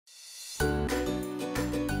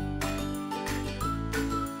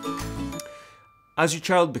As your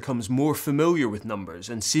child becomes more familiar with numbers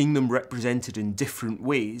and seeing them represented in different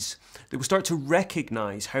ways, they will start to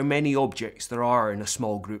recognise how many objects there are in a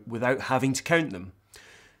small group without having to count them.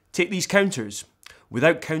 Take these counters.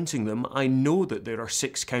 Without counting them, I know that there are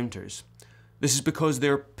 6 counters. This is because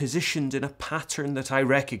they're positioned in a pattern that I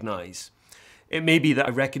recognise. It may be that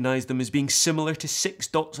I recognise them as being similar to 6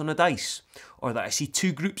 dots on a dice, or that I see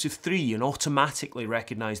 2 groups of 3 and automatically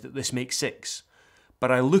recognise that this makes 6.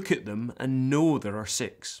 But I look at them and know there are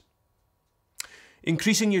 6.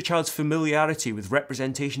 Increasing your child's familiarity with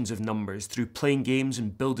representations of numbers through playing games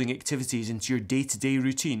and building activities into your day-to-day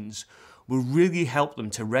routines will really help them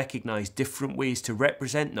to recognise different ways to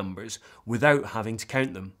represent numbers without having to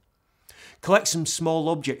count them. Collect some small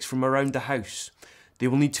objects from around the house. They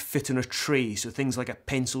will need to fit in a tray, so things like a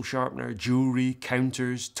pencil sharpener, jewellery,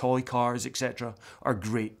 counters, toy cars, etc. are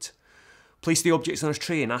great. Place the objects on a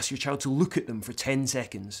tray and ask your child to look at them for 10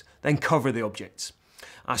 seconds, then cover the objects.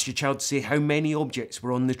 Ask your child to say how many objects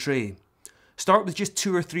were on the tray. Start with just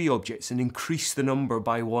 2 or 3 objects and increase the number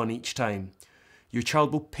by 1 each time. Your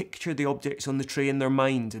child will picture the objects on the tray in their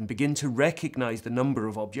mind and begin to recognise the number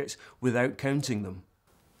of objects without counting them.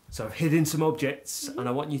 So I've hidden some objects and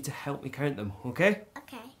I want you to help me count them, okay?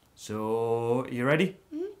 Okay. So, are you ready?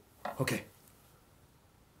 Okay.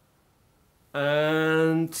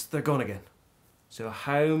 And they're gone again. So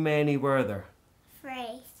how many were there? 3.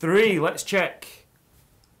 3, let's check.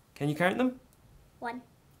 Can you count them? 1,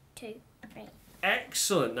 2, 3.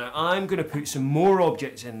 Excellent. Now I'm going to put some more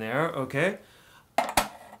objects in there, okay?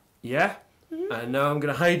 Yeah? And now I'm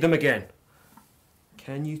going to hide them again.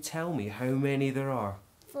 Can you tell me how many there are?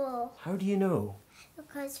 4. How do you know?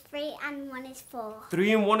 Because 3 and 1 is 4.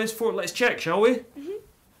 3 and 1 is 4. Let's check, shall we?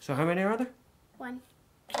 So how many are there? 1,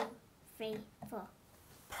 2, 3, 4.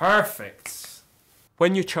 Perfect.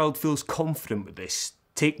 When your child feels confident with this,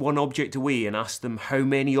 take one object away and ask them how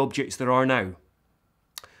many objects there are now.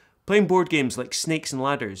 Playing board games like Snakes and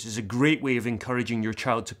Ladders is a great way of encouraging your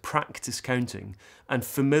child to practice counting and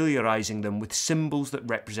familiarising them with symbols that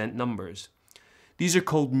represent numbers. These are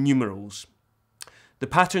called numerals. The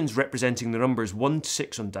patterns representing the numbers 1 to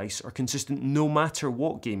 6 on dice are consistent no matter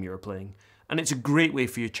what game you are playing, and it's a great way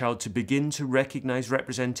for your child to begin to recognise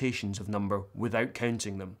representations of number without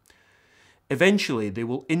counting them. Eventually, they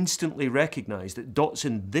will instantly recognise that dots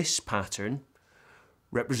in this pattern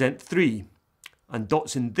represent 3, and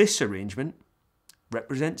dots in this arrangement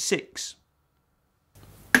represent 6.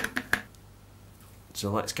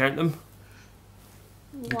 So let's count them.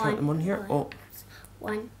 Can you count them on here?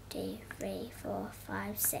 1, 2, 3, 4,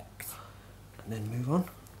 5, 6. And then move on.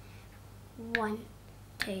 1,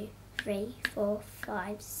 2, 3, 4,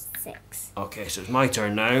 5, 6. Okay, so it's my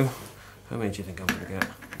turn now. How many do you think I'm going to get?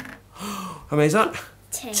 How many is that?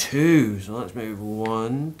 2. 2. So let's move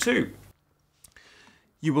 1, 2.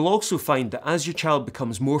 You will also find that as your child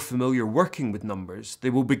becomes more familiar working with numbers, they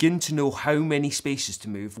will begin to know how many spaces to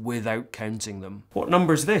move without counting them. What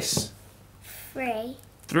number is this? 3.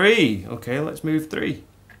 3. Okay, let's move 3.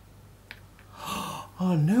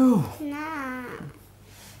 Oh no! Nah.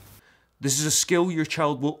 This is a skill your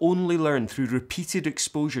child will only learn through repeated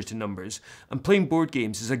exposure to numbers, and playing board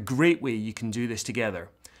games is a great way you can do this together.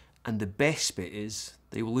 And the best bit is,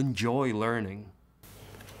 they will enjoy learning.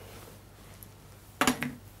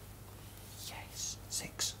 Yes,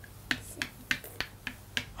 6.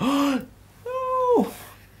 Oh no!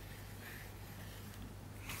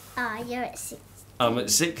 Ah, you're at 6. I'm at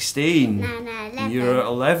 16. No, 11. You're at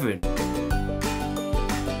 11.